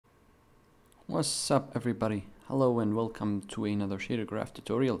What's up everybody? Hello and welcome to another shader graph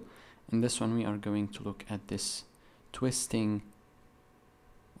tutorial. In this one we are going to look at this twisting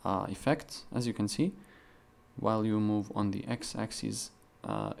effect. As you can see, while you move on the x-axis,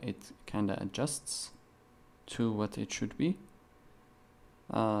 it kinda adjusts to what it should be.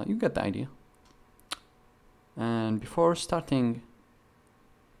 You get the idea. And before starting,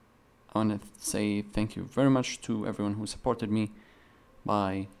 I want to say thank you very much to everyone who supported me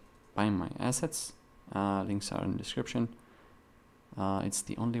by buying my assets. Links are in the description. It's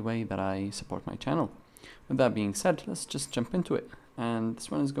the only way that I support my channel. With that being said, let's just jump into it. And this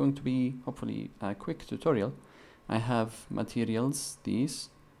one is going to be hopefully a quick tutorial. I have materials, these,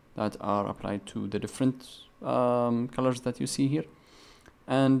 that are applied to the different colors that you see here.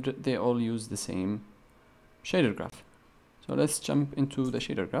 And they all use the same shader graph. So let's jump into the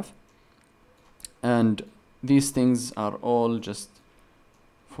shader graph. And these things are all just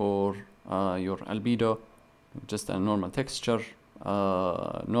for your albedo, just a normal texture,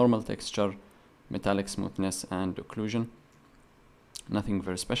 metallic smoothness, and occlusion. Nothing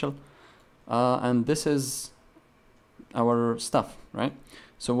very special. And this is our stuff, right?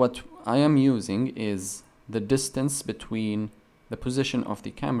 So what I am using is the distance between the position of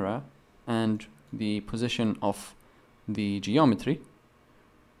the camera and the position of the geometry,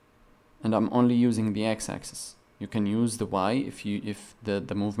 and I'm only using the x-axis. You can use the y if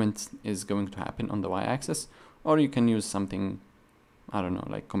the movement is going to happen on the y-axis, or you can use something, I don't know,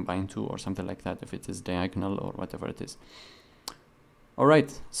 like combine 2 or something like that if it is diagonal or whatever it is.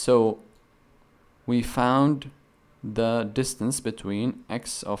 Alright, so we found the distance between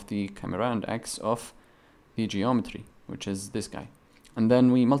x of the camera and x of the geometry, which is this guy. And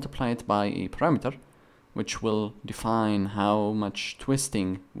then we multiply it by a parameter which will define how much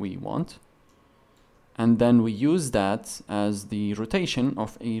twisting we want. And then we use that as the rotation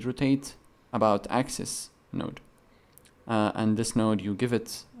of a rotate about axis node. And this node, you give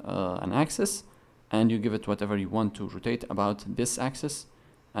it an axis, and you give it whatever you want to rotate about this axis,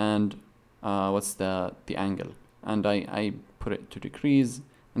 and what's the angle. And I put it to decrease.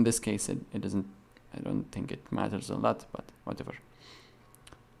 In this case, it doesn't, I don't think it matters a lot, but whatever.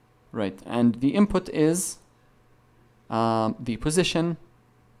 Right, and the input is the position,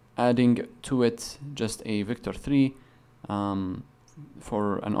 adding to it just a vector 3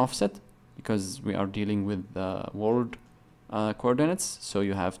 for an offset, because we are dealing with the world coordinates, so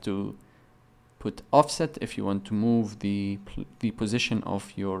you have to put offset if you want to move the position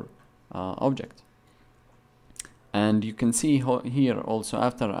of your object. And you can see here also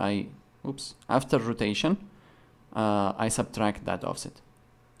after rotation, I subtract that offset.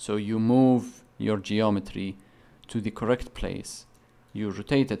 So you move your geometry to the correct place, you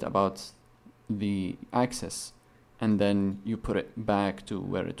rotate it about the axis, and then you put it back to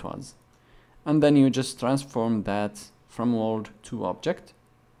where it was. And then you just transform that from world to object,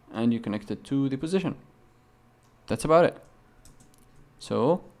 and you connect it to the position. That's about it.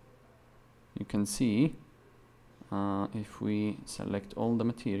 So you can see if we select all the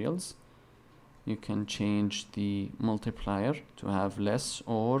materials, you can change the multiplier to have less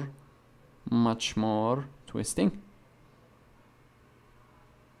or much more twisting.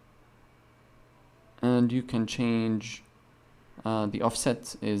 And you can change the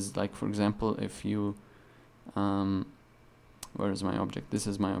offset is, like, for example, if you where is my object? This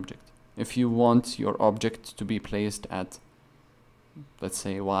is my object. If you want your object to be placed at, let's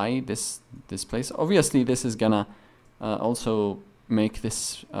say, y, this place, obviously this is gonna also make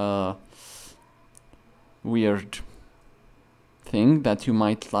this weird thing that you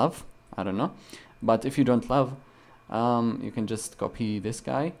might love, I don't know, but if you don't love, you can just copy this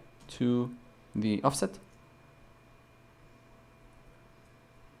guy to the offset,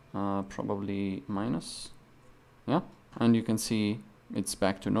 probably minus, yeah, and you can see it's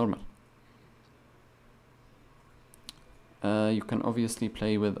back to normal. You can obviously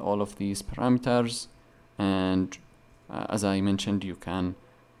play with all of these parameters, and as I mentioned, you can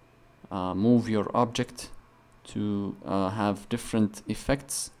move your object to have different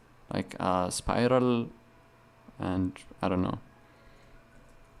effects, like spiral, and I don't know,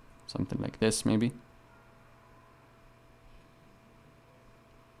 something like this maybe,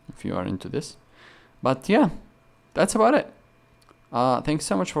 if you are into this. But yeah, that's about it. Thanks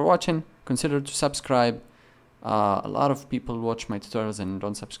so much for watching. Consider to subscribe. A lot of people watch my tutorials and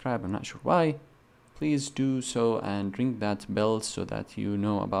don't subscribe. I'm not sure why. Please do so and ring that bell so that you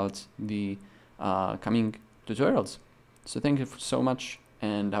know about the coming tutorials. So thank you so much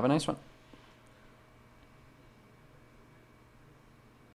and have a nice one.